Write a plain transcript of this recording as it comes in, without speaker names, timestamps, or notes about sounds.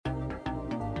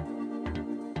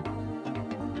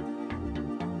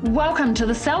Welcome to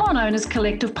the Salon Owners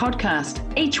Collective podcast.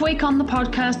 Each week on the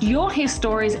podcast, you'll hear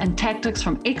stories and tactics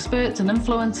from experts and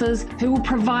influencers who will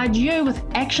provide you with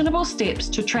actionable steps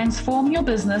to transform your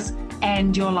business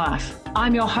and your life.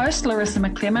 I'm your host, Larissa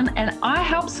McClellan, and I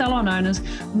help salon owners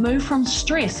move from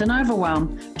stress and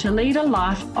overwhelm to lead a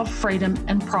life of freedom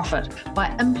and profit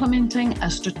by implementing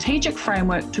a strategic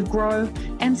framework to grow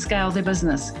and scale their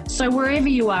business. So wherever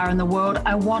you are in the world,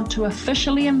 I want to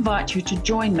officially invite you to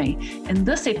join me in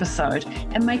this episode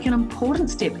and make an important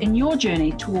step in your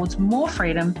journey towards more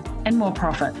freedom and more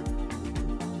profit.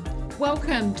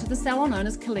 Welcome to the Salon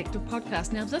Owners Collective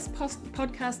podcast. Now, this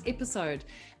podcast episode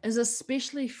is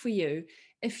especially for you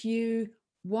if you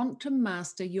want to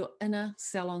master your inner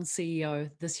salon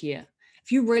CEO this year.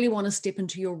 If you really want to step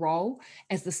into your role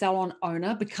as the salon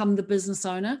owner, become the business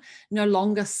owner, no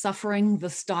longer suffering the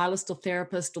stylist or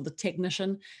therapist or the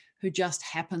technician who just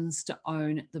happens to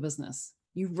own the business.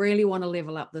 You really want to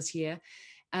level up this year.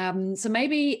 So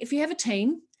maybe if you have a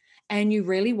team and you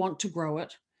really want to grow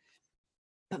it,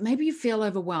 but maybe you feel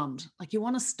overwhelmed, like you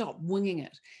want to stop winging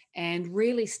it and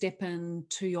really step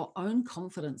into your own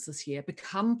confidence this year,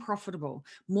 become profitable,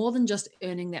 more than just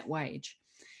earning that wage.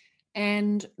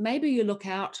 And maybe you look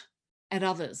out at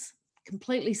others,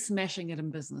 completely smashing it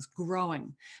in business,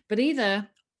 growing. But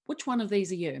which one of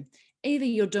these are you? Either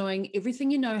you're doing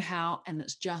everything you know how and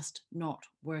it's just not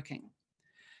working.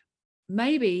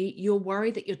 Maybe you're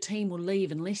worried that your team will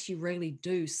leave unless you really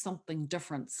do something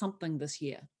different, something this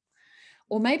year.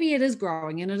 Or maybe it is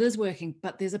growing and it is working,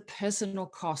 but there's a personal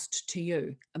cost to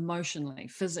you emotionally,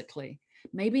 physically,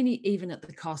 maybe even at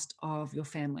the cost of your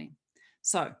family.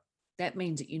 So that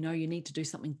means that you know you need to do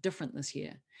something different this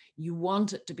year. You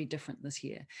want it to be different this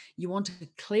year. You want a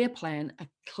clear plan, a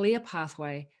clear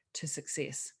pathway to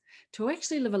success, to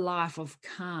actually live a life of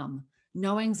calm,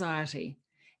 no anxiety,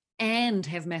 and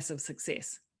have massive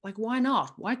success. Like, why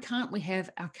not? Why can't we have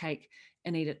our cake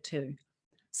and eat it too?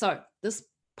 So this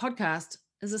podcast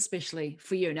is especially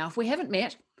for you. Now, if we haven't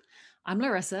met, I'm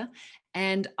Larissa,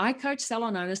 and I coach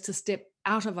salon owners to step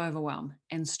out of overwhelm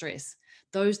and stress,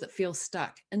 those that feel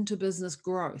stuck, into business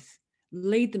growth,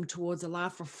 lead them towards a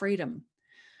life of freedom.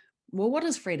 Well, what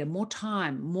is freedom? More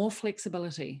time, more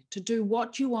flexibility to do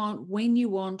what you want, when you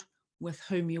want, with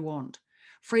whom you want.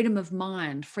 Freedom of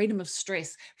mind, freedom of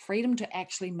stress, freedom to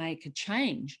actually make a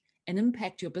change and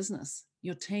impact your business,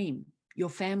 your team, your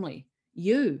family,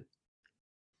 you.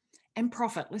 And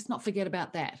profit, let's not forget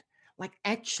about that. Like,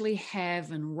 actually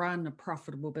have and run a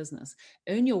profitable business.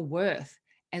 Earn your worth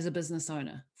as a business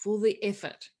owner for the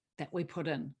effort that we put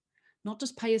in. Not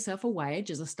just pay yourself a wage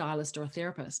as a stylist or a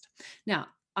therapist. Now,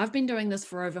 I've been doing this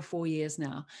for over 4 years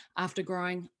now after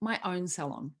growing my own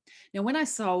salon. Now, when I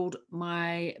sold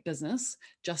my business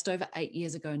just over 8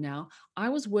 years ago now, I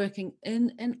was working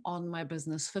in and on my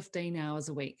business 15 hours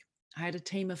a week. I had a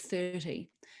team of 30,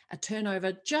 a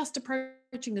turnover just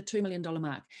approaching the $2 million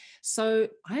mark. So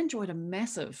I enjoyed a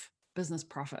massive business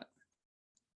profit.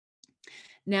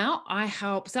 Now I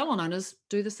help salon owners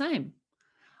do the same.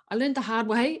 I learned the hard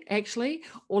way, actually,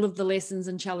 all of the lessons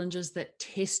and challenges that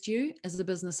test you as a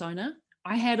business owner.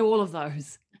 I had all of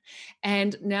those.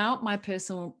 And now my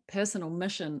personal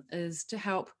mission is to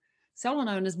help salon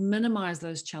owners minimize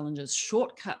those challenges,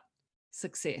 shortcut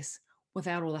success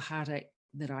without all the heartache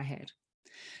that I had.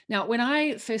 Now, when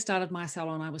I first started my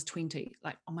salon, I was 20.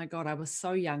 Like, oh my God, I was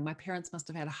so young. My parents must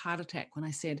have had a heart attack when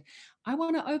I said, I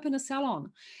want to open a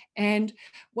salon. And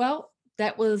well,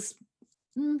 that was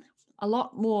a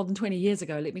lot more than 20 years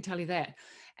ago, let me tell you that.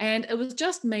 And it was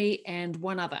just me and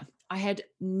one other. I had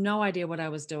no idea what I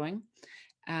was doing.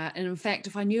 And in fact,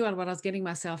 if I knew what I was getting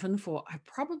myself in for, I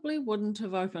probably wouldn't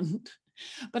have opened.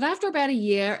 But after about a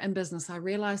year in business, I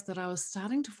realized that I was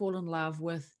starting to fall in love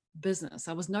with business.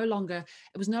 It was no longer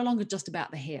just about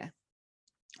the hair.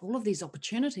 All of these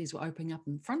opportunities were opening up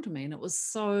in front of me, and it was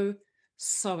so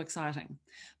exciting.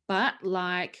 But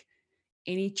like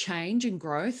any change and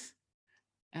growth,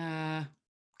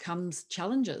 comes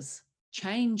challenges.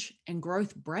 Change and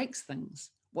growth breaks things.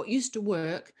 What used to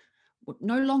work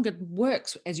no longer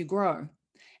works as you grow.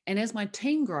 And as my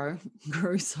team grew,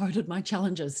 so did my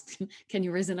challenges. Can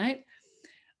you resonate?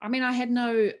 I mean, I had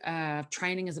no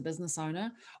training as a business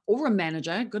owner or a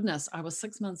manager. Goodness, I was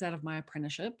 6 months out of my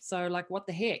apprenticeship. So like, what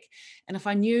the heck? And if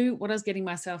I knew what I was getting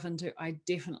myself into, I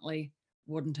definitely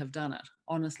wouldn't have done it,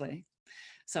 honestly.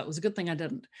 So it was a good thing I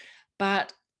didn't.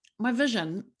 But my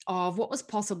vision of what was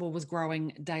possible was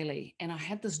growing daily. And I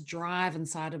had this drive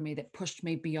inside of me that pushed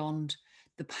me beyond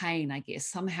the pain, I guess.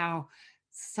 Somehow,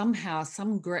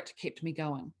 some grit kept me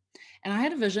going. And I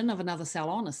had a vision of another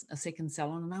salon, a second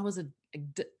salon, and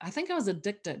I think I was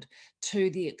addicted to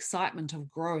the excitement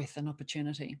of growth and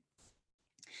opportunity.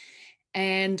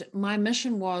 And my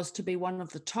mission was to be one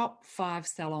of the top 5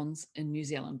 salons in New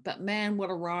Zealand. But man, what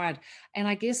a ride. And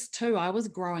I guess too, I was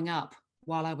growing up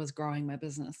while I was growing my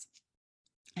business.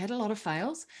 I had a lot of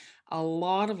fails, a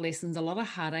lot of lessons, a lot of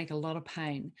heartache, a lot of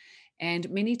pain, and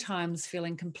many times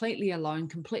feeling completely alone,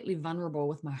 completely vulnerable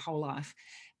with my whole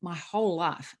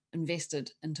life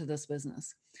invested into this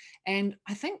business. And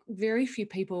I think very few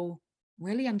people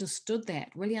really understood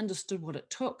what it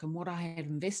took and what I had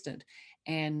invested,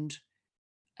 and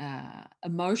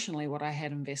emotionally what I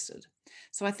had invested.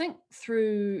 So I think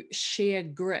through sheer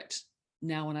grit,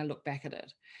 now when I look back at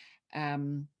it,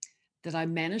 that I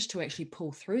managed to actually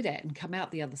pull through that and come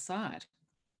out the other side.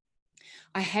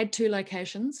 I had 2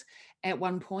 locations at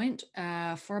one point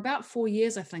for about 4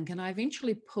 years, I think, and I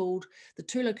eventually pulled the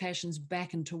 2 locations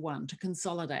back into one to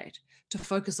consolidate, to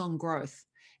focus on growth.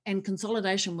 And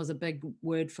consolidation was a big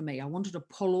word for me. I wanted to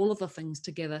pull all of the things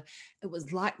together. It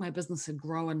was like my business had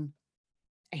grown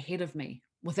ahead of me,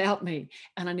 without me,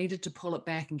 and I needed to pull it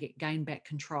back and gain back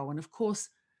control. And of course,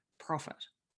 profit.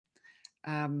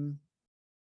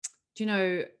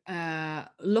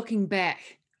 Looking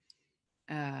back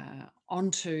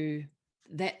onto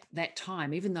that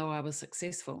time, even though I was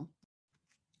successful,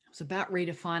 it was about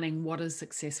redefining what is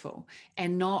successful,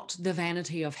 and not the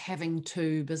vanity of having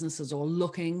 2 businesses or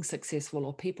looking successful,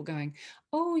 or people going,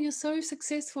 oh, you're so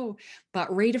successful, but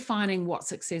redefining what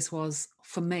success was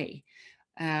for me.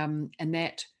 And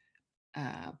that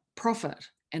profit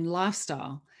and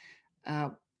lifestyle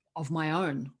of my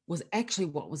own was actually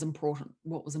what was important,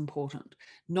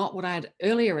 not what I had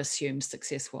earlier assumed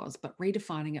success was, but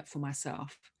redefining it for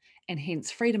myself. And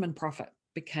hence freedom and profit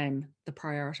became the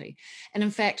priority. And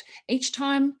in fact, each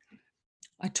time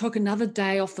I took another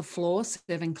day off the floor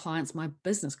serving clients, my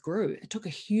business grew. It took a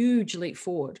huge leap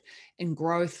forward in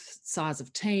growth, size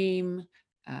of team,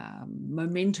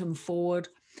 momentum forward.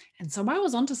 And so I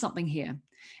was onto something here.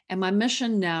 And my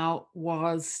mission now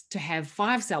was to have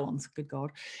 5 salons, good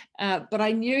God. But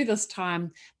I knew this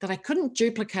time that I couldn't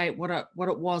duplicate what it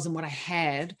was and what I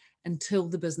had until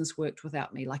the business worked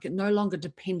without me. Like, it no longer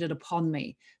depended upon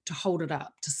me to hold it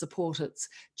up, to support its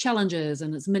challenges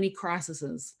and its mini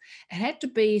crises. It had to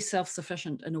be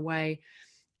self-sufficient in a way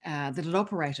that it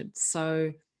operated.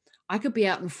 So I could be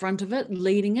out in front of it,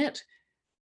 leading it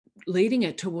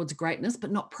towards greatness,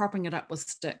 but not propping it up with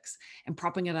sticks and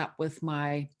propping it up with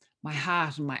my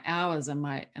heart and my hours and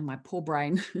my poor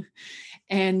brain.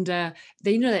 And then,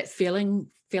 that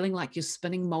feeling like you're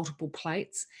spinning multiple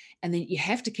plates, and then you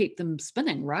have to keep them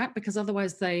spinning, right? Because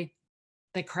otherwise they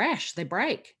crash, they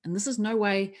break. And this is no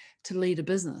way to lead a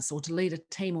business or to lead a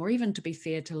team, or even, to be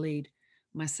fair, to lead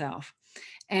myself.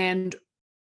 And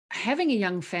having a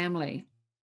young family,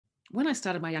 when I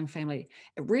started my young family,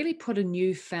 it really put my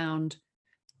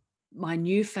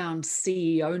newfound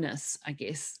CEO-ness, I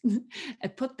guess.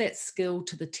 It put that skill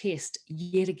to the test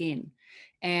yet again.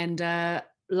 And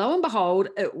lo and behold,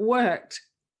 it worked,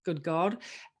 good God.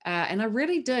 And I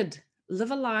really did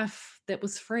live a life that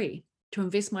was free to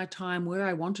invest my time where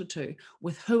I wanted to,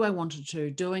 with who I wanted to,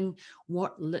 doing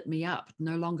what lit me up,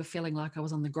 no longer feeling like I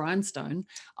was on the grindstone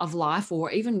of life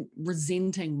or even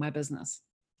resenting my business.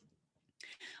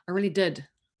 I really did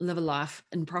live a life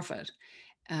in profit.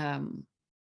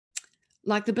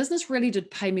 Like, the business really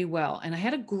did pay me well, and I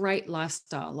had a great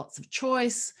lifestyle, lots of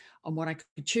choice on what I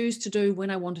could choose to do when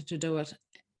I wanted to do it.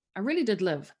 I really did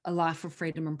live a life of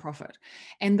freedom and profit.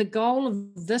 And the goal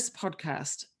of this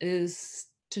podcast is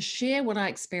to share what I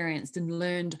experienced and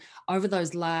learned over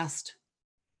those last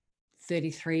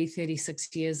 33,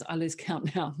 36 years, I lose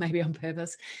count now, maybe on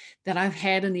purpose, that I've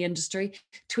had in the industry.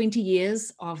 20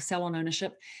 years of salon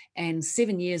ownership and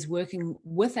 7 years working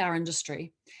with our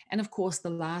industry. And of course, the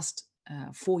last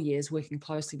 4 years working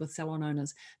closely with salon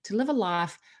owners to live a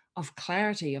life of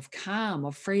clarity, of calm,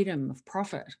 of freedom, of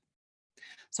profit.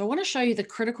 So I want to show you the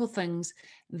critical things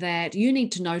that you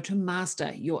need to know to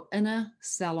master your inner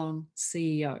salon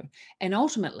CEO, and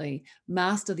ultimately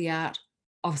master the art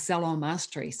of salon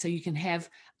mastery, so you can have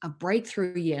a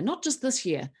breakthrough year, not just this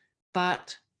year,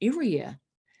 but every year.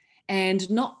 And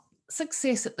not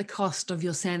success at the cost of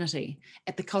your sanity,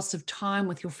 at the cost of time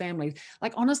with your family.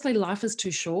 Like, honestly, life is too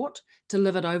short to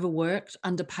live it overworked,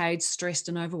 underpaid, stressed,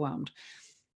 and overwhelmed.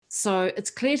 So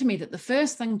it's clear to me that the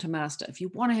first thing to master, if you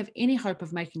want to have any hope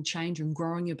of making change and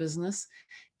growing your business,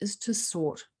 is to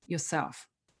sort yourself.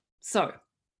 So,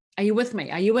 are you with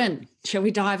me? Are you in? Shall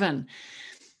we dive in?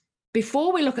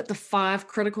 Before we look at the 5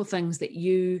 critical things that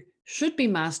you should be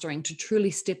mastering to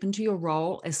truly step into your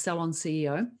role as salon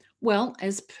CEO? Well,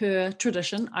 as per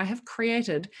tradition, I have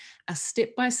created a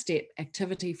step-by-step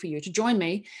activity for you to join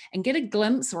me and get a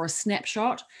glimpse or a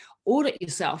snapshot. Audit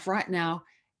yourself right now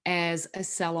as a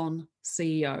salon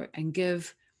CEO and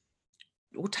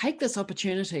take this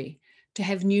opportunity to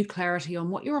have new clarity on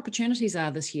what your opportunities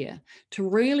are this year, to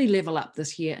really level up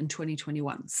this year in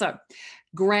 2021. So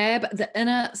grab the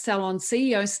Inner Salon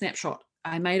CEO Snapshot.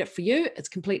 I made it for you. It's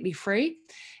completely free.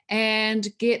 And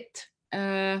get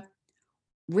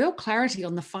real clarity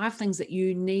on the 5 things that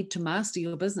you need to master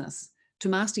your business, to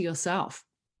master yourself,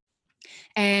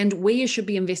 and where you should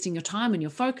be investing your time and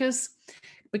your focus,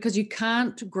 because you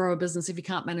can't grow a business if you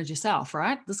can't manage yourself,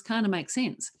 right? This kind of makes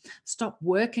sense. Stop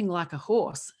working like a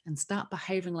horse and start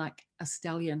behaving like a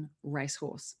stallion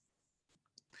racehorse.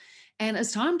 And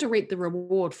it's time to reap the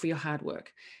reward for your hard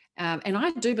work. And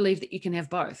I do believe that you can have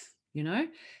both,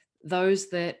 those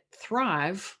that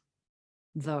thrive,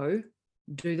 though,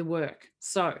 do the work.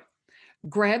 So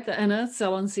grab the Inner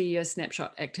Salon CEO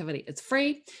Snapshot activity. It's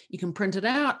free. You can print it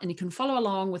out and you can follow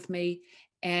along with me,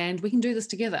 and we can do this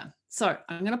together. So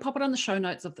I'm going to pop it on the show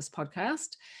notes of this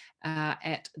podcast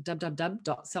at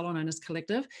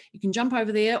www.salonownerscollective. You can jump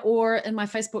over there, or in my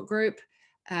Facebook group,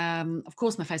 of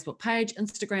course, my Facebook page,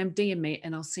 Instagram, DM me,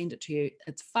 and I'll send it to you.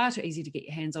 It's far too easy to get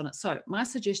your hands on it. So my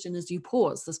suggestion is you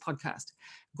pause this podcast,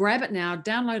 grab it now,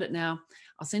 download it now.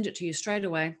 I'll send it to you straight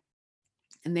away,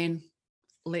 and then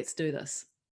let's do this.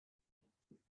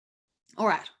 All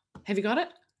right. Have you got it?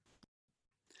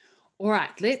 All right.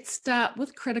 Let's start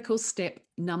with critical step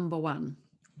number 1.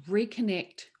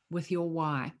 Reconnect with your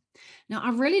why. Now,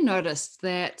 I've really noticed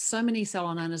that so many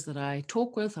salon owners that I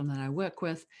talk with and that I work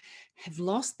with have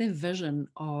lost their vision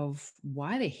of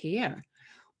why they're here.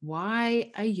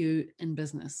 Why are you in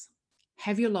business?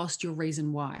 Have you lost your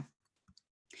reason why?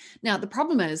 Now, the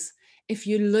problem is, if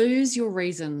you lose your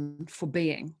reason for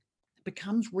being, it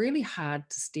becomes really hard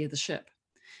to steer the ship.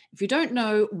 If you don't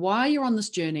know why you're on this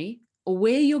journey or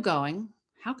where you're going,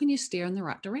 how can you steer in the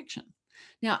right direction?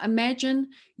 Now,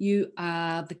 imagine you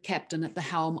are the captain at the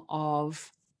helm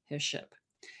of her ship.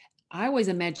 I always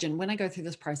imagine, when I go through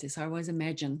this process, I always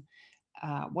imagine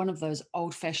one of those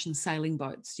old-fashioned sailing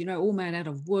boats, all made out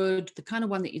of wood, the kind of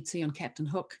one that you'd see on Captain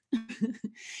Hook.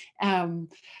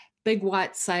 Big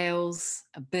white sails,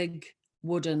 a big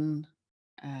wooden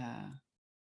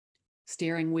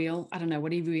steering wheel. I don't know, what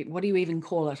do you even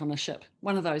call it on a ship?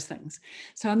 One of those things.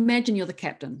 So imagine you're the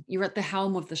captain. You're at the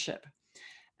helm of the ship.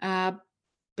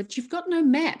 But you've got no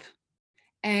map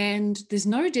and there's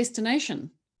no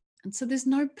destination. And so there's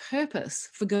no purpose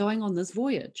for going on this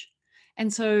voyage.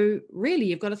 And so really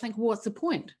you've got to think, well, what's the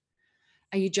point?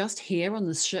 Are you just here on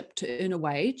this ship to earn a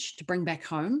wage, to bring back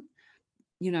home?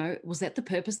 Was that the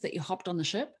purpose that you hopped on the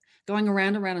ship? Going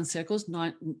around and around in circles,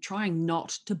 trying not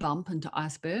to bump into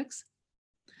icebergs?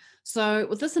 So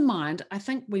with this in mind, I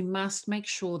think we must make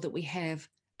sure that we have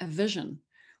a vision,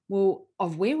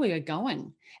 of where we are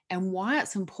going and why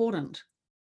it's important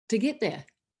to get there.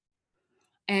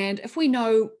 And if we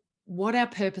know what our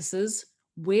purpose is,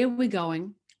 where we're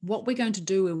going, what we're going to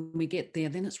do when we get there,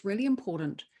 then it's really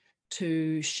important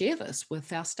to share this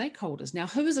with our stakeholders. Now,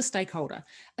 who is a stakeholder?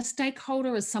 A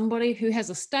stakeholder is somebody who has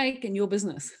a stake in your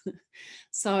business.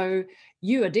 So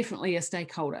you are definitely a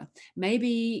stakeholder.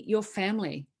 Maybe your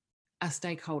family are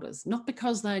stakeholders, not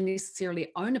because they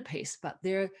necessarily own a piece, but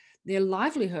their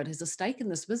livelihood has a stake in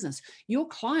this business. Your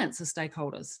clients are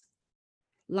stakeholders.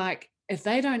 Like if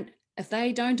they don't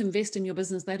invest in your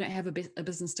business, they don't have a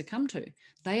business to come to.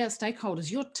 They are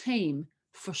stakeholders. Your team,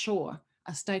 for sure,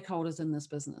 are stakeholders in this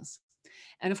business.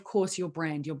 And of course, your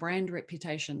brand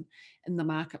reputation in the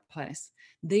marketplace.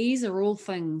 These are all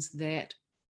things that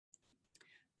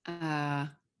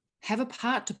have a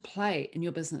part to play in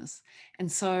your business.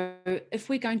 And so if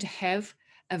we're going to have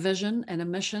a vision and a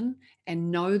mission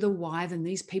and know the why, then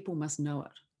these people must know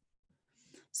it.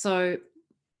 So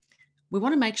we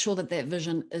want to make sure that that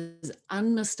vision is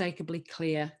unmistakably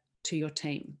clear to your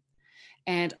team.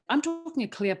 And I'm talking a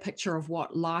clear picture of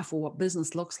what life or what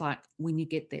business looks like when you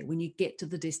get there, when you get to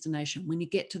the destination, when you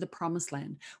get to the promised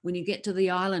land, when you get to the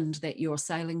island that you're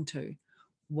sailing to.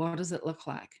 What does it look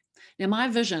like? Now, my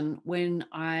vision when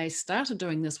I started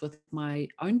doing this with my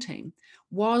own team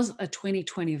was a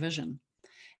 2020 vision.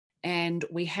 And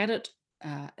we had it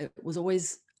was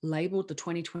always labeled the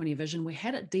 2020 vision. We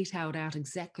had it detailed out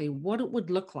exactly what it would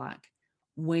look like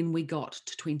when we got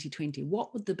to 2020.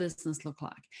 What would the business look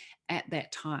like at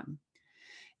that time?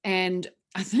 And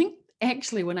I think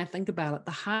actually, when I think about it,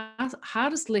 the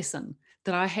hardest lesson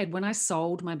that I had when I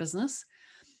sold my business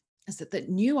is that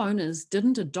new owners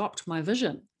didn't adopt my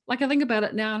vision. Like I think about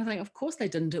it now and I think, of course they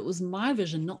didn't. It was my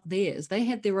vision, not theirs. They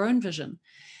had their own vision.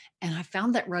 And I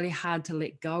found that really hard to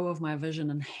let go of my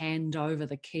vision and hand over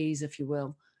the keys, if you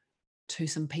will, to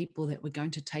some people that were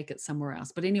going to take it somewhere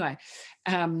else. But anyway,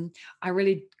 I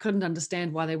really couldn't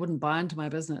understand why they wouldn't buy into my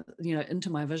business, into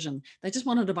my vision. They just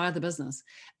wanted to buy the business.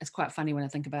 It's quite funny when I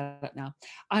think about it now.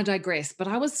 I digress, but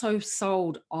I was so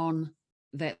sold on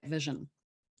that vision.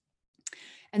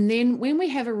 And then when we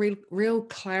have a real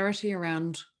clarity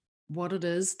around what it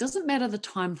is, doesn't matter the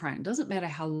time frame, doesn't matter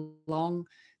how long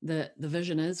the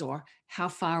vision is or how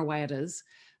far away it is,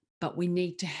 but we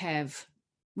need to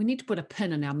put a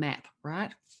pin in our map,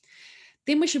 right?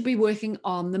 Then we should be working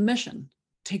on the mission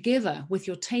together with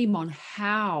your team on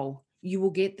how you will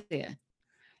get there.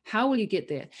 How will you get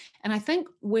there? And I think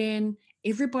when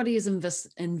everybody is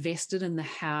invested in the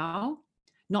how,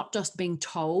 not just being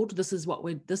told this is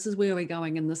where we're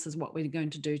going and this is what we're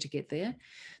going to do to get there,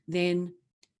 then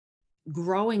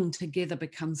growing together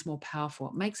becomes more powerful.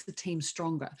 It makes the team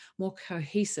stronger, more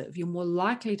cohesive. You're more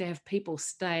likely to have people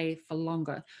stay for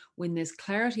longer when there's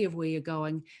clarity of where you're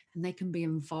going and they can be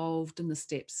involved in the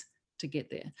steps to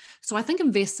get there. So I think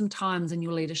invest some time in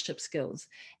your leadership skills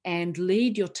and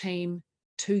lead your team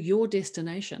to your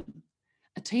destination.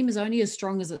 A team is only as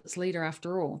strong as its leader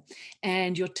after all,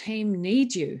 and your team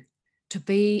needs you to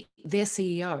be their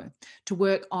CEO, to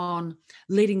work on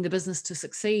leading the business to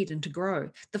succeed and to grow.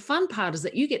 The fun part is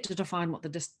that you get to define what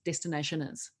the destination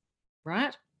is,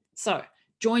 right? So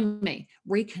join me,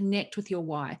 reconnect with your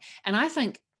why. And I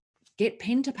think get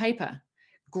pen to paper,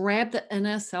 grab the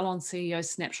inner Salon CEO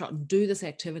snapshot and do this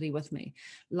activity with me.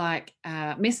 Like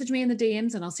message me in the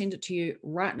DMs and I'll send it to you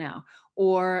right now.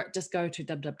 Or just go to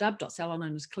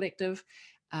www.salonownerscollective,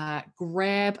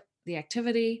 grab the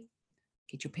activity,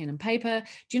 get your pen and paper.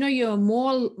 Do you know you're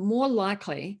more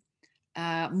likely,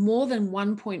 more than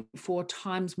 1.4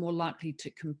 times more likely to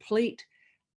complete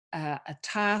a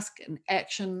task, an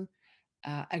action,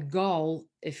 a goal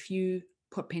if you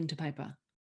put pen to paper?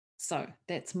 So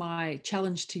that's my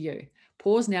challenge to you.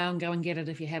 Pause now and go and get it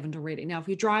if you haven't already. Now, if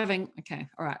you're driving, okay,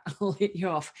 all right, I'll let you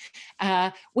off.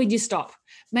 When you stop,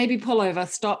 maybe pull over,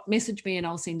 stop, message me and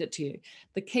I'll send it to you.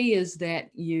 The key is that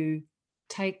you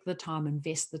take the time,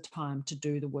 invest the time to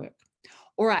do the work.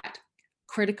 All right,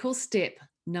 critical step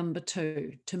number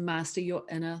 2 to master your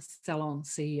inner salon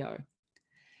CEO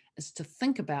is to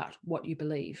think about what you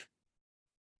believe.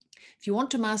 If you want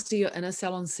to master your inner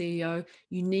salon CEO,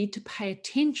 you need to pay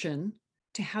attention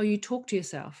to how you talk to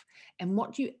yourself and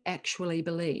what you actually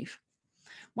believe.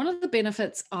 One of the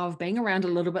benefits of being around a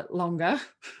little bit longer,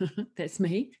 that's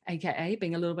me, AKA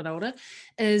being a little bit older,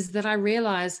 is that I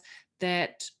realize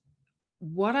that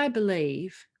what I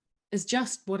believe is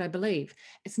just what I believe.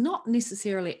 It's not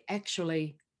necessarily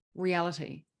actually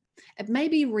reality. It may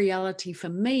be reality for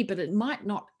me, but it might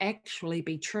not actually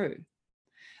be true.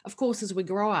 Of course, as we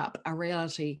grow up, our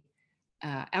reality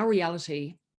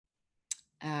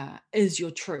is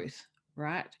your truth,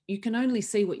 right? You can only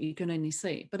see what you can only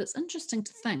see. But it's interesting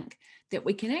to think that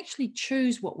we can actually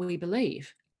choose what we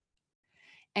believe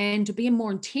and to be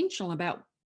more intentional about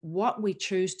what we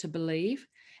choose to believe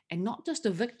and not just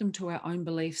a victim to our own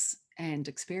beliefs and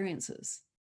experiences.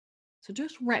 So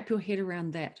just wrap your head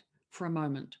around that for a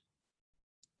moment.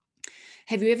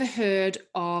 Have you ever heard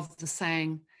of the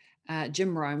saying,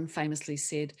 Jim Rohn famously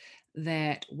said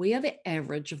that we are the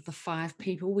average of the 5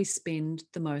 people we spend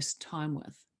the most time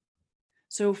with.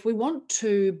 So if we want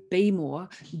to be more,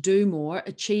 do more,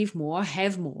 achieve more,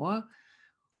 have more,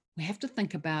 we have to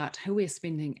think about who we're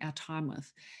spending our time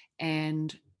with,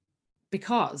 and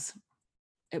because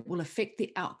it will affect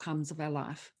the outcomes of our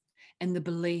life and the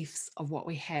beliefs of what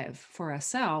we have for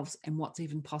ourselves and what's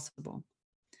even possible.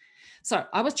 So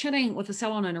I was chatting with a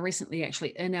salon owner recently,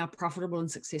 actually, in our Profitable and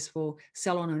Successful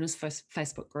Salon Owners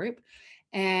Facebook group.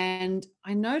 And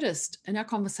I noticed in our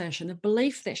conversation a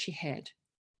belief that she had.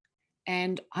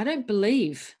 And I don't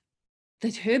believe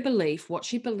that her belief, what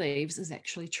she believes, is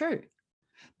actually true.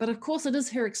 But of course, it is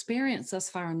her experience thus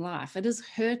far in life. It is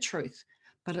her truth,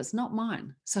 but it's not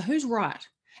mine. So who's right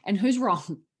and who's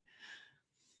wrong?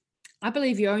 I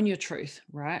believe you own your truth,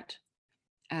 right?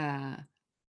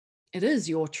 It is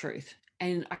your truth,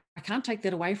 and I can't take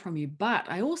that away from you. But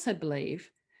I also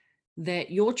believe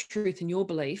that your truth and your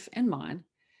belief and mine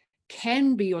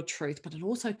can be your truth, but it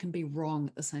also can be wrong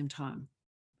at the same time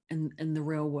in the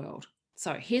real world.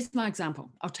 So here's my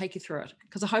example. I'll take you through it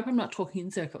because I hope I'm not talking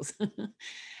in circles.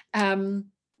 All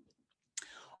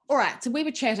right, so we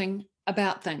were chatting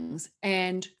about things,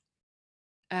 and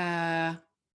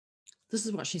this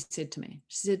is what she said to me.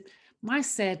 She said, my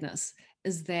sadness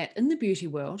is that in the beauty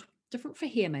world, different for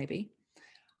hair maybe,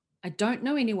 I don't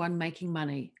know anyone making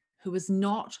money who is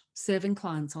not serving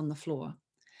clients on the floor.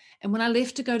 And when I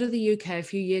left to go to the UK a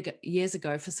few years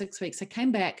ago for 6 weeks, I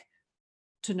came back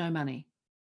to no money.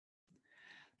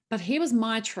 But here was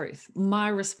my truth, my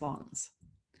response.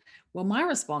 Well, my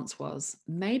response was,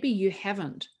 maybe you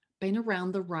haven't been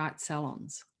around the right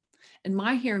salons. In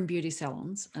my hair and beauty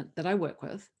salons that I work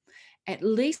with, at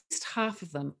least half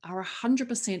of them are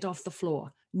 100% off the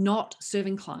floor, not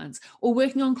serving clients or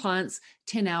working on clients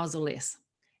 10 hours or less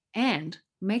and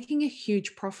making a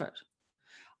huge profit.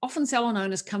 Often salon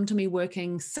owners come to me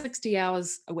working 60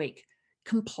 hours a week,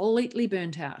 completely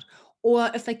burnt out.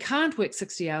 Or if they can't work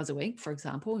 60 hours a week, for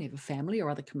example, you have a family or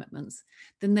other commitments,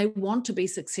 then they want to be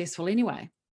successful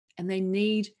anyway. And they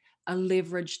need a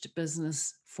leveraged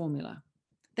business formula.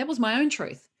 That was my own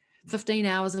truth. 15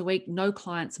 hours a week, no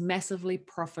clients, massively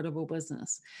profitable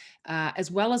business. As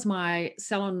well as my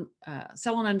Salon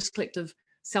Owners Collective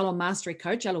salon mastery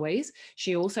coach, Eloise,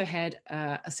 she also had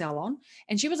a salon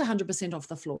and she was 100% off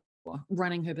the floor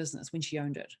running her business when she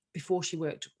owned it before she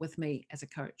worked with me as a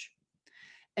coach.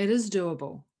 It is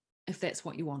doable if that's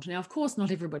what you want. Now, of course,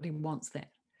 not everybody wants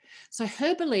that. So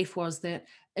her belief was that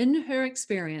in her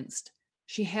experience,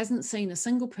 she hasn't seen a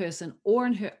single person or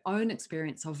in her own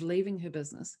experience of leaving her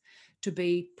business to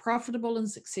be profitable and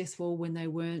successful when they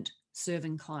weren't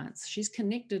serving clients. She's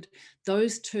connected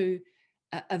those two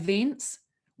events,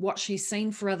 what she's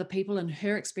seen for other people and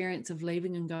her experience of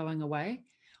leaving and going away,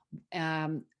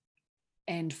 and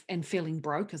feeling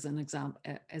broke as an example,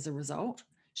 as a result.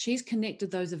 She's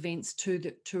connected those events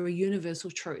to a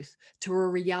universal truth, to a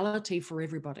reality for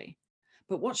everybody.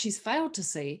 But what she's failed to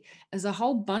see is a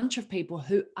whole bunch of people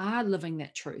who are living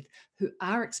that truth, who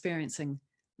are experiencing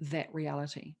that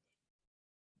reality.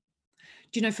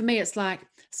 Do you know, for me, it's like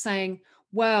saying,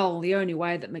 well, the only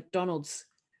way that McDonald's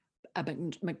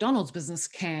business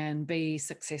can be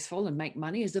successful and make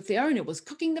money is if the owner was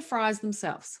cooking the fries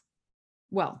themselves.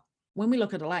 Well, when we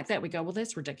look at it like that, we go, well,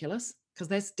 that's ridiculous, because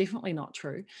that's definitely not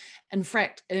true. In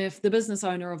fact, if the business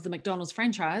owner of the McDonald's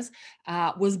franchise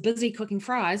was busy cooking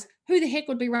fries, who the heck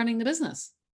would be running the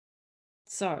business?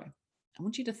 So I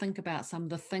want you to think about some of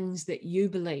the things that you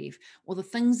believe or the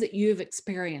things that you've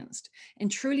experienced and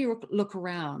truly look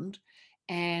around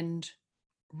and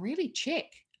really check,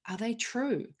 are they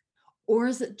true? Or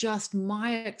is it just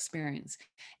my experience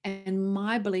and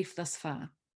my belief thus far?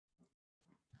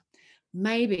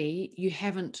 Maybe you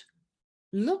haven't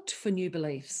looked for new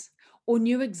beliefs or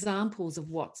new examples of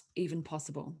what's even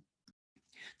possible.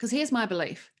 Because here's my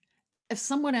belief. If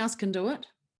someone else can do it,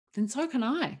 then so can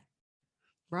I,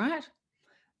 right?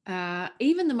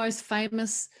 Even the most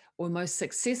famous or most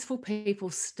successful people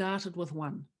started with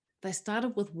one. They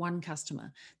started with one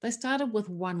customer. They started with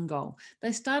one goal.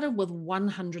 They started with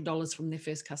 $100 from their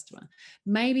first customer.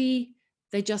 Maybe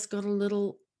they just got in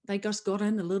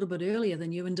a little bit earlier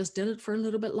than you and just did it for a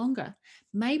little bit longer.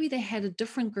 Maybe they had a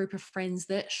different group of friends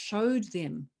that showed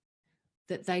them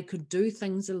that they could do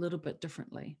things a little bit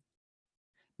differently.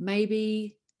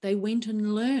 Maybe they went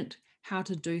and learned how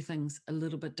to do things a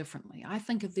little bit differently. I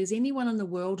think if there's anyone in the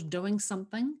world doing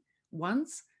something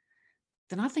once,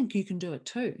 then I think you can do it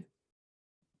too.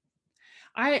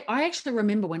 I actually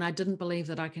remember when I didn't believe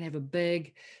that I can have a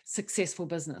big, successful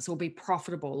business or be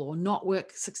profitable or not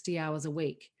work 60 hours a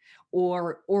week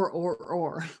or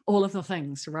all of the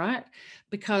things, right?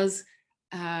 Because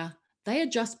they are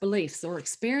just beliefs or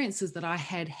experiences that I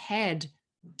had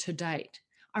to date.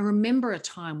 I remember a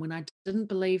time when I didn't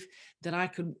believe that I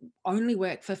could only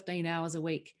work 15 hours a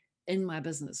week in my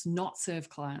business, not serve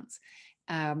clients.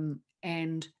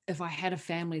 And if I had a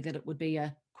family, that it would be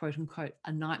a quote unquote,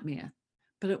 a nightmare.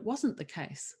 But it wasn't the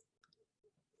case.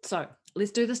 So let's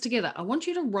do this together. I want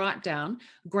you to write down,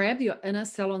 grab your inner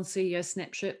Salon CEO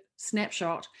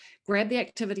snapshot, grab the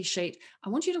activity sheet. I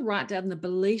want you to write down the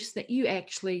beliefs that you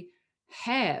actually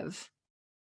have,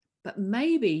 but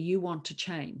maybe you want to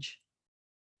change.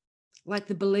 Like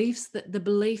the beliefs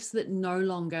that no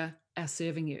longer are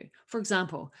serving you. For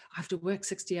example, I have to work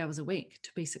 60 hours a week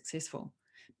to be successful.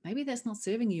 Maybe that's not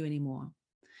serving you anymore.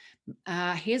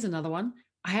 Here's another one.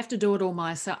 I have to do it all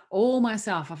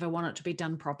myself if I want it to be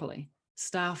done properly.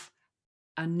 Staff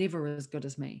are never as good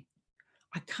as me.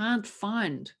 I can't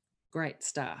find great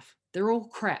staff. They're all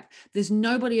crap. There's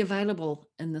nobody available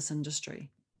in this industry.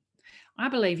 I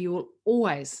believe you will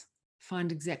always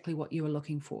find exactly what you are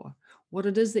looking for. What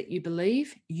it is that you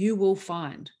believe, you will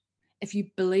find. If you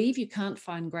believe you can't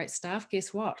find great staff,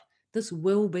 guess what? This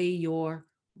will be your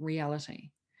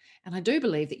reality. And I do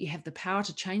believe that you have the power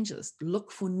to change this.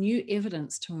 Look for new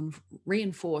evidence to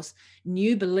reinforce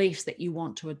new beliefs that you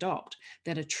want to adopt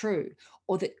that are true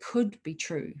or that could be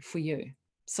true for you.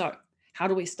 So how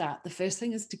do we start? The first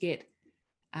thing is to get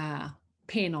a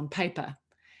pen on paper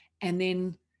and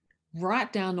then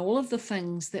write down all of the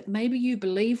things that maybe you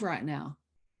believe right now,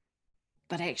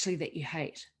 but actually that you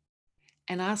hate.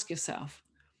 And ask yourself,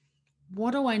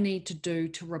 what do I need to do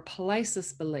to replace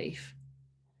this belief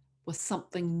with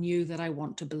something new that I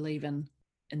want to believe in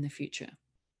the future?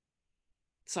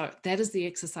 So that is the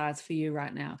exercise for you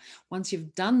right now. Once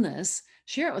you've done this,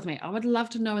 share it with me. I would love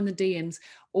to know in the DMs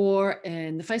or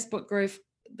in the Facebook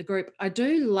group. I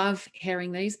do love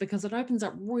hearing these because it opens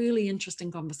up really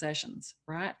interesting conversations,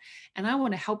 right? And I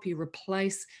want to help you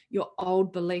replace your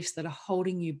old beliefs that are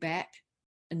holding you back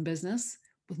in business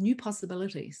with new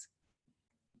possibilities.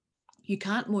 You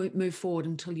can't move forward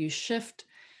until you shift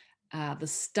the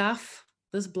stuff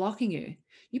that's blocking you.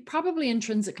 You probably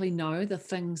intrinsically know the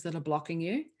things that are blocking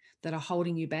you, that are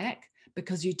holding you back,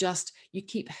 because you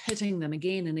keep hitting them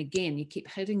again and again. You keep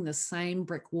hitting the same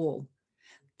brick wall.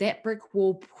 That brick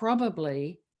wall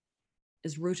probably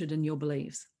is rooted in your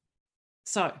beliefs.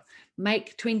 So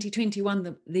make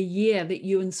 2021 the year that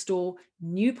you install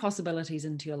new possibilities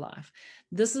into your life.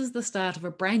 This is the start of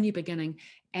a brand new beginning,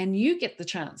 and you get the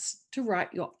chance to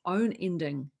write your own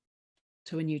ending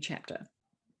to a new chapter.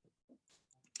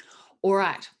 All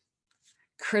right.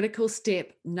 Critical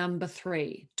step number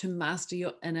 3 to master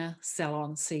your inner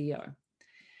salon CEO.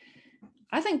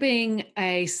 I think being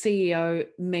a CEO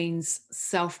means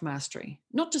self-mastery,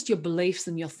 not just your beliefs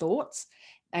and your thoughts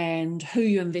and who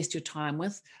you invest your time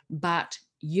with, but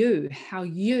how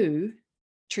you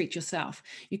treat yourself.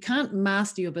 You can't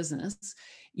master your business,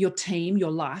 your team,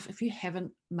 your life if you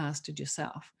haven't mastered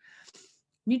yourself.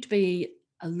 You need to be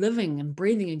a living and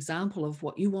breathing example of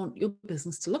what you want your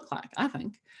business to look like, I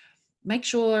think. Make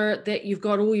sure that you've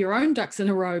got all your own ducks in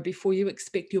a row before you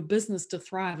expect your business to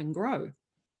thrive and grow.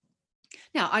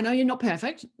 Now, I know you're not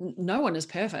perfect. No one is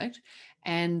perfect.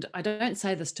 And I don't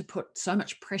say this to put so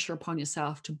much pressure upon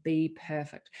yourself to be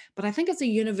perfect. But I think it's a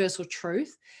universal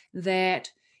truth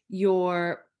that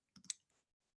your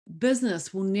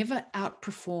business will never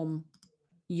outperform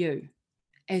you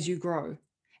as you grow.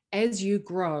 As you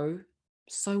grow,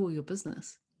 so will your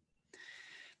business.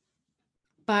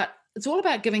 But it's all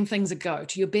about giving things a go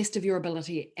to your best of your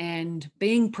ability and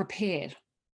being prepared.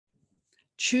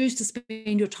 Choose to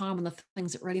spend your time on the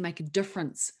things that really make a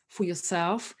difference for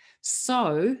yourself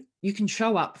so you can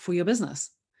show up for your business.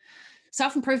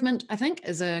 Self-improvement, I think,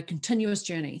 is a continuous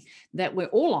journey that we're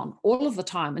all on all of the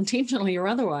time, intentionally or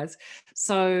otherwise.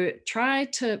 So try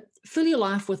to fill your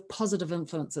life with positive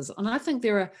influences. And I think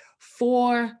there are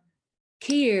 4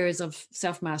 key areas of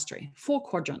self-mastery, 4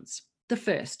 quadrants. The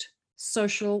first,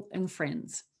 social and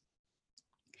friends.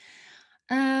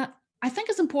 I think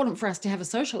it's important for us to have a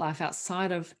social life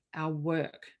outside of our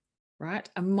work, right?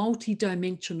 A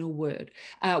multi-dimensional world.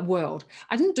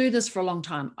 I didn't do this for a long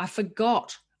time. I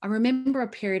remember a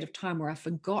period of time where I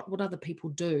forgot what other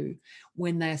people do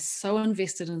when they're so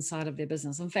invested inside of their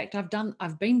business. In fact,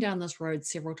 I've been down this road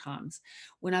several times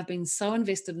when I've been so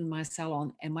invested in my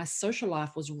salon and my social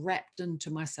life was wrapped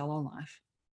into my salon life.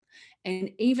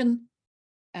 And even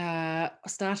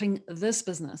starting this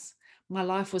business, my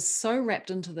life was so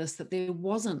wrapped into this that there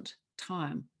wasn't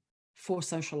time for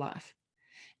social life.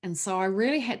 And so I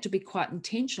really had to be quite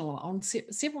intentional on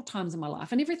several times in my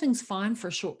life. And everything's fine for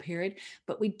a short period,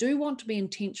 but we do want to be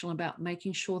intentional about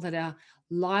making sure that our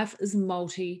life is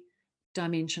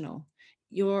multi-dimensional.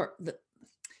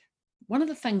 One of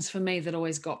the things for me that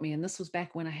always got me, and this was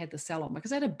back when I had the salon,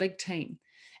 because I had a big team,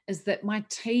 is that my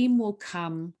team will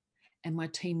come and my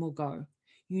team will go.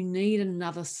 You need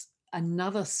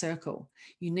another circle.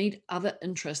 You need other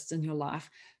interests in your life,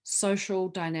 social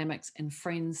dynamics and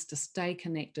friends to stay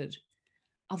connected.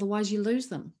 Otherwise you lose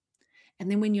them. And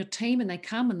then when your team and they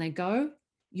come and they go,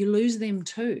 you lose them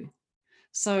too.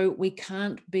 So we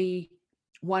can't be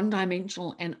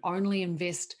one-dimensional and only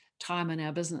invest time in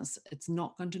our business. It's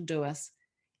not going to do us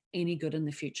any good in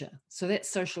the future. So that's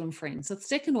social and friends. So the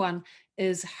second one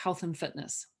is health and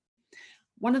fitness.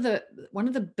 One of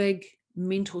the big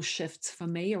mental shifts for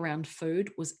me around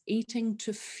food was eating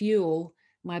to fuel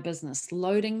my business,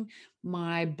 loading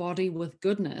my body with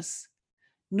goodness,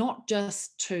 not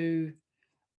just to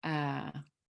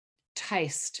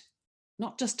taste,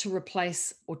 not just to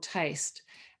replace or taste,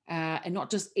 and not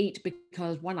just eat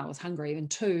because 1, I was hungry, and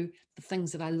 2, the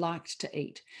things that I liked to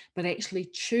eat, but actually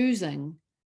choosing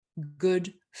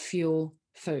good fuel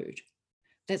food.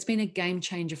 That's been a game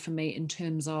changer for me in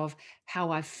terms of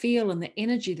how I feel and the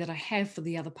energy that I have for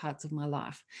the other parts of my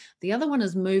life. The other one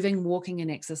is moving, walking, and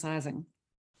exercising.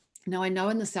 Now, I know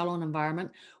in the salon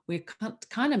environment, we're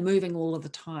kind of moving all of the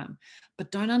time, but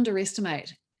don't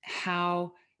underestimate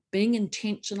how being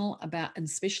intentional about, and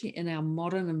especially in our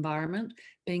modern environment,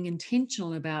 being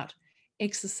intentional about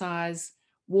exercise,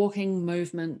 walking,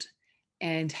 movement,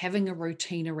 and having a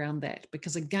routine around that.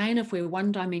 Because again, if we're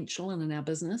one-dimensional and in our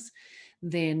business,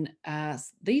 then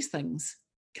these things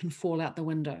can fall out the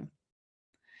window.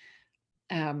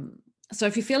 So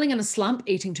if you're feeling in a slump,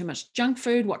 eating too much junk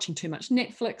food, watching too much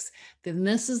Netflix, then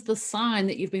this is the sign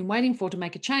that you've been waiting for to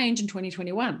make a change in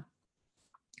 2021,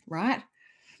 right?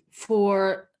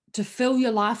 To fill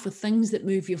your life with things that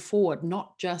move you forward,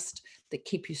 not just that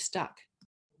keep you stuck.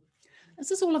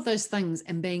 This is all of those things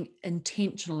and being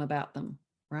intentional about them,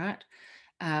 right?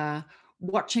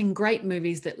 Watching great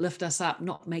movies that lift us up,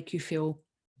 not make you feel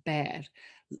bad.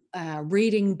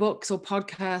 Reading books or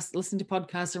podcasts, listening to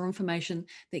podcasts or information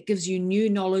that gives you new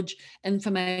knowledge,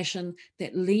 information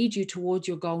that lead you towards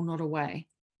your goal, not away.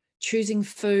 Choosing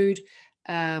food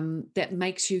that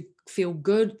makes you feel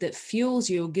good, that fuels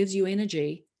you or gives you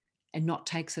energy and not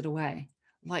takes it away.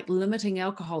 Like limiting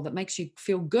alcohol that makes you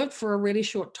feel good for a really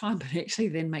short time, but actually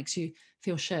then makes you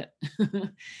feel shit.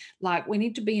 Like we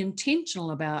need to be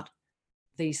intentional about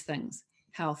these things,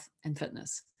 health and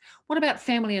fitness. What about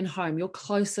family and home, your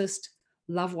closest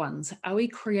loved ones? Are we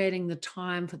creating the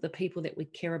time for the people that we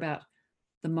care about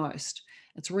the most?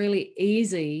 It's really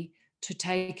easy to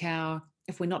take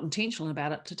if we're not intentional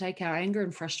about it, to take our anger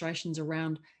and frustrations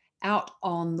out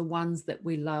on the ones that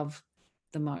we love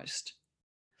the most.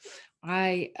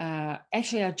 I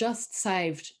just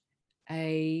saved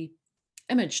a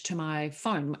image to my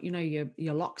phone,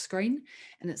 your lock screen,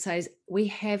 and it says we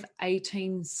have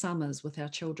 18 summers with our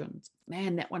children.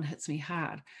 Man, that one hits me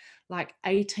hard. Like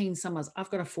 18 summers. I've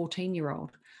got a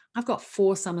 14-year-old. I've got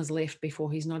 4 summers left before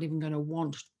he's not even going to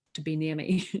want to be near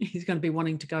me. He's going to be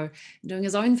wanting to go and doing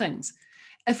his own things,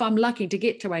 if I'm lucky to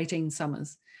get to 18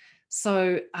 summers.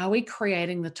 So are we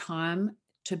creating the time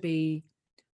to be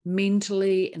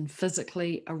mentally and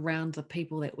physically around the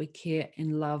people that we care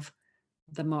and love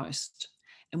the most?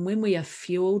 And when we are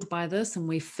fueled by this and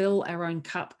we fill our own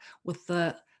cup with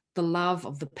the love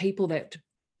of the people that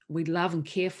we love and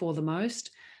care for the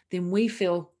most, then we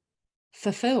feel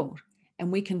fulfilled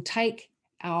and we can take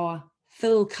our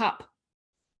full,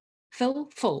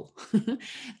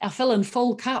 our fill and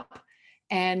full cup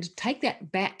and take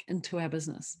that back into our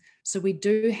business. So we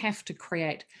do have to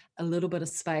create a little bit of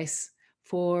space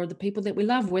for the people that we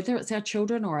love, whether it's our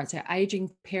children or it's our aging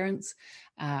parents,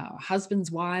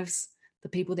 husbands, wives, the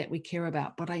people that we care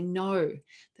about. But I know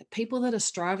that people that are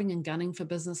striving and gunning for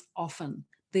business, often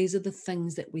these are the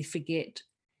things that we forget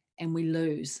and we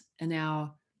lose in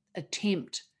our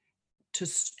attempt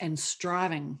and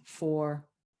striving for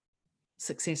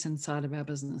success inside of our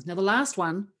business. Now, the last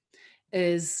one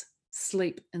is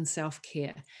sleep and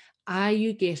self-care. Are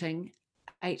you getting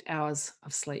 8 hours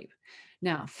of sleep?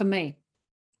 Now, for me,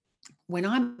 when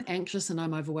I'm anxious and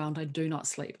I'm overwhelmed, I do not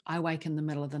sleep. I wake in the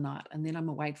middle of the night and then I'm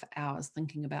awake for hours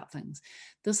thinking about things.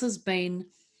 This has been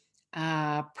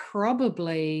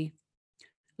probably,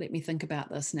 let me think about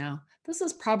this now. This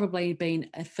has probably been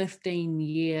a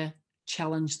 15-year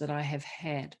challenge that I have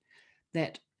had,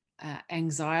 that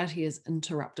anxiety is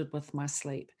interrupted with my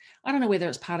sleep. I don't know whether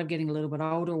it's part of getting a little bit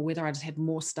older or whether I just had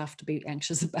more stuff to be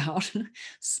anxious about,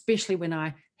 especially when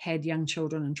I had young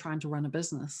children and trying to run a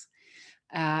business.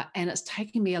 And it's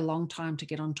taken me a long time to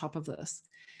get on top of this.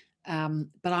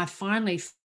 But I finally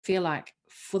feel like,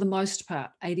 for the most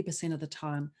part, 80% of the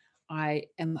time, I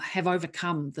have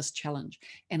overcome this challenge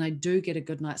and I do get a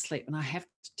good night's sleep. And I have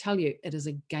to tell you, it is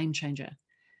a game changer.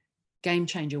 Game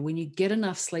changer. When you get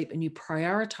enough sleep and you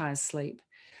prioritize sleep,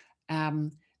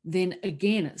 then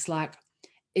again, it's like,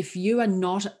 if you are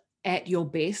not at your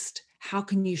best, how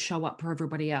can you show up for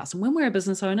everybody else? And when we're a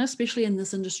business owner, especially in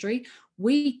this industry,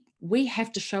 we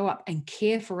have to show up and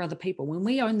care for other people. When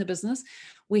we own the business,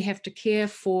 we have to care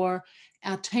for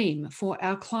our team, for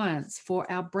our clients,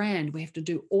 for our brand. We have to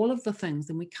do all of the things.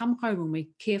 And we come home and we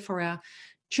care for our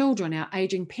children, our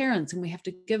aging parents, and we have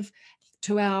to give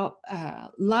to our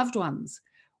loved ones.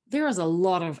 There is a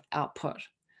lot of output.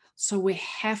 So we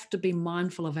have to be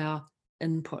mindful of our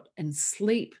input, and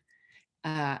sleep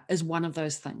is one of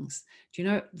those things. Do you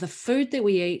know, the food that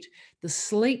we eat, the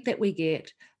sleep that we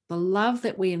get, the love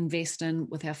that we invest in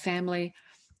with our family,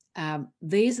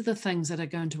 these are the things that are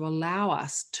going to allow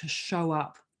us to show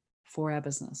up for our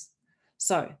business.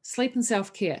 So sleep and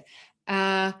self-care.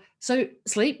 So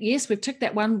sleep, yes, we've ticked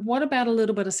that one. What about a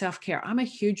little bit of self-care? I'm a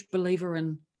huge believer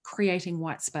in creating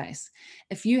white space.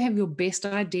 If you have your best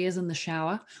ideas in the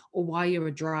shower or while you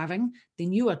are driving,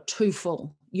 then you are too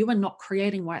full. You are not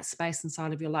creating white space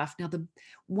inside of your life. Now,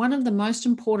 one of the most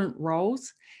important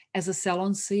roles as a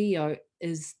salon CEO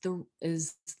is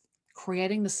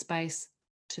creating the space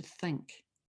to think.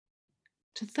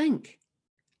 To think.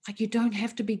 Like, you don't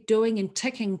have to be doing and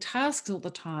ticking tasks all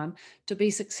the time to be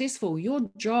successful. Your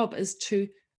job is to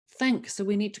think. So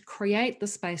we need to create the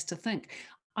space to think.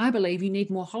 I believe you need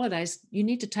more holidays. You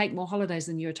need to take more holidays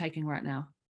than you're taking right now.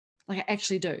 Like, I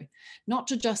actually do. Not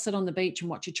to just sit on the beach and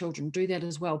watch your children. Do that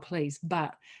as well, please.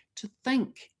 But to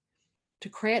think, to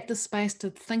create the space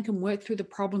to think and work through the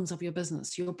problems of your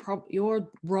business. Your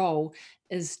role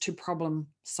is to problem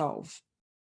solve.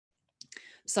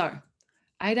 So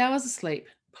 8 hours of sleep,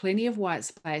 plenty of white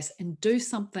space, and do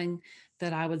something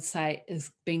that I would say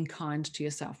is being kind to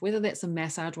yourself, whether that's a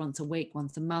massage once a week,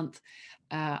 once a month.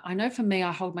 I know for me,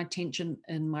 I hold my tension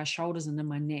in my shoulders and in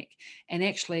my neck. And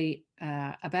actually,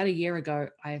 about a year ago,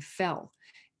 I fell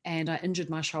and I injured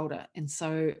my shoulder. And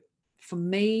so for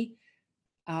me,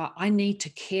 I need to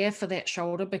care for that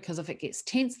shoulder, because if it gets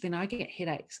tense, then I get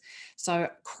headaches. So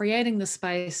creating the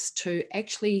space to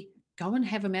actually go and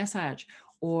have a massage,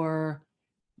 or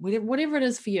whatever it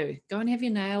is for you, go and have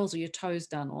your nails or your toes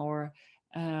done, or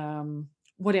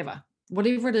whatever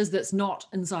it is that's not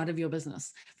inside of your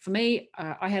business. For me,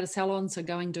 I had a salon, so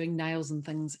doing nails and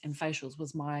things and facials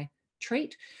was my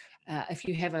treat. If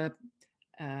you have a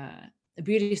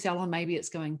beauty salon, maybe it's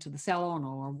going to the salon,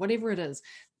 or whatever it is.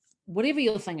 Whatever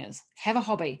your thing is, have a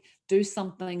hobby, do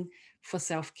something for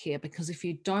self-care, because if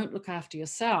you don't look after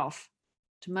yourself,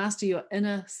 to master your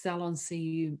inner salon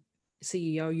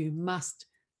CEO, you must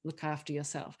look after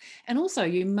yourself. And also,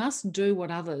 you must do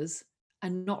what others are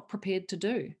not prepared to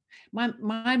do. My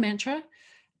mantra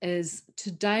is,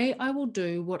 today I will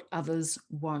do what others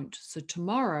won't, so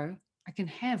tomorrow I can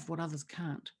have what others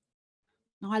can't.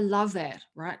 Now, I love that,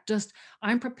 right? Just,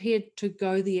 I'm prepared to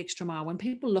go the extra mile. When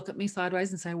people look at me sideways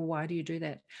and say, well, why do you do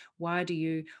that? Why do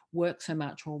you work so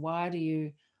much? Or why?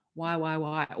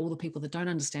 All the people that don't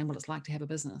understand what it's like to have a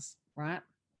business, right?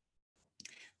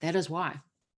 That is why.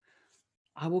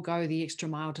 I will go the extra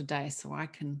mile today so I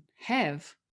can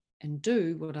have and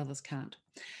do what others can't.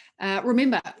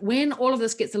 Remember, when all of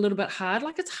this gets a little bit hard,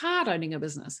 like it's hard owning a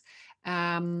business,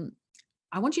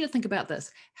 I want you to think about this.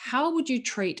 How would you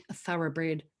treat a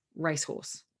thoroughbred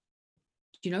racehorse?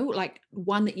 Like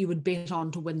one that you would bet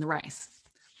on to win the race.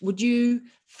 Would you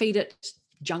feed it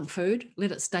junk food,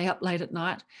 let it stay up late at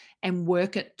night and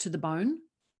work it to the bone?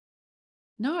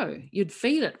 No, you'd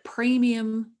feed it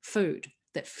premium food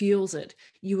that fuels it.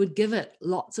 You would give it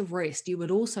lots of rest. You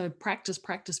would also practice,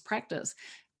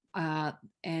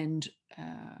 and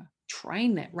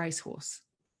train that racehorse,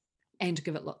 and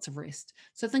give it lots of rest.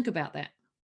 So think about that.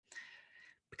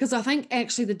 Because I think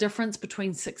actually the difference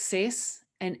between success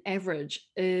and average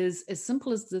is as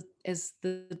simple as the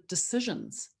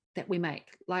decisions that we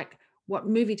make, like what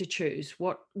movie to choose,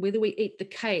 whether we eat the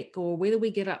cake, or whether we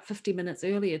get up 50 minutes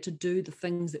earlier to do the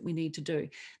things that we need to do.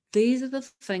 These are the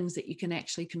things that you can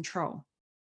actually control.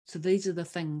 So these are the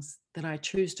things that I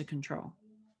choose to control.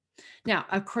 Now,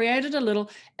 I've created a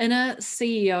little inner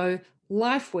CEO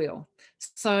life wheel,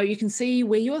 so you can see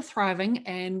where you're thriving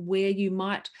and where you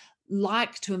might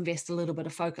like to invest a little bit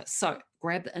of focus. So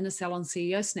grab the Inner Salon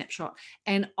CEO snapshot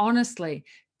and honestly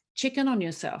check in on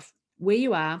yourself, where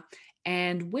you are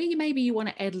and where maybe you want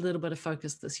to add a little bit of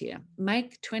focus this year.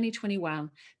 Make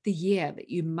 2021 the year that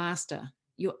you master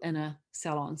your Inner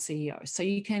Salon CEO, so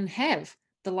you can have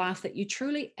the life that you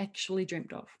truly actually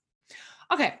dreamt of.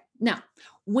 Okay, now,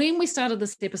 when we started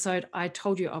this episode, I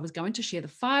told you I was going to share the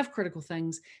 5 critical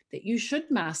things that you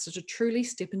should master to truly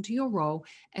step into your role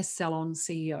as Salon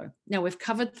CEO. Now, we've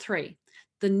covered 3.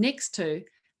 The next 2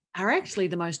 are actually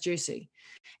the most juicy.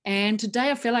 And today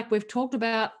I feel like we've talked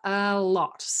about a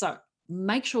lot. So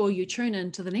make sure you tune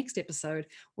in to the next episode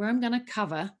where I'm going to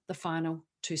cover the final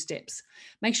 2 steps.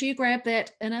 Make sure you grab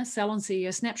that Inner Salon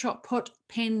CEO snapshot, put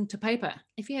pen to paper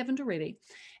if you haven't already,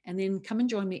 and then come and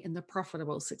join me in the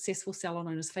Profitable Successful Salon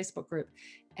Owners Facebook group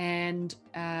and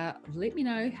let me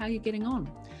know how you're getting on.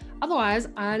 Otherwise,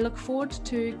 I look forward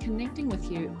to connecting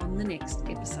with you on the next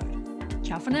episode.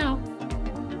 Ciao for now.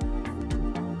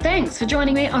 Thanks for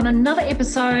joining me on another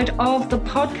episode of the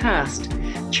podcast.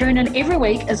 Tune in every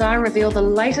week as I reveal the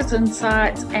latest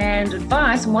insights and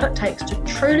advice on what it takes to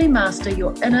truly master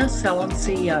your inner salon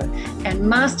CEO and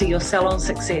master your salon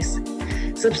success.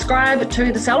 Subscribe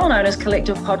to the Salon Owners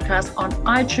Collective podcast on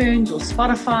iTunes or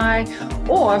Spotify,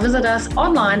 or visit us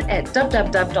online at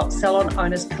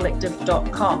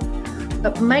www.salonownerscollective.com.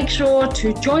 But make sure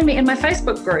to join me in my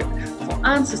Facebook group for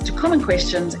answers to common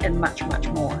questions and much, much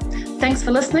more. Thanks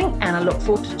for listening, and I look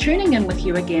forward to tuning in with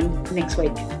you again next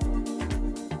week.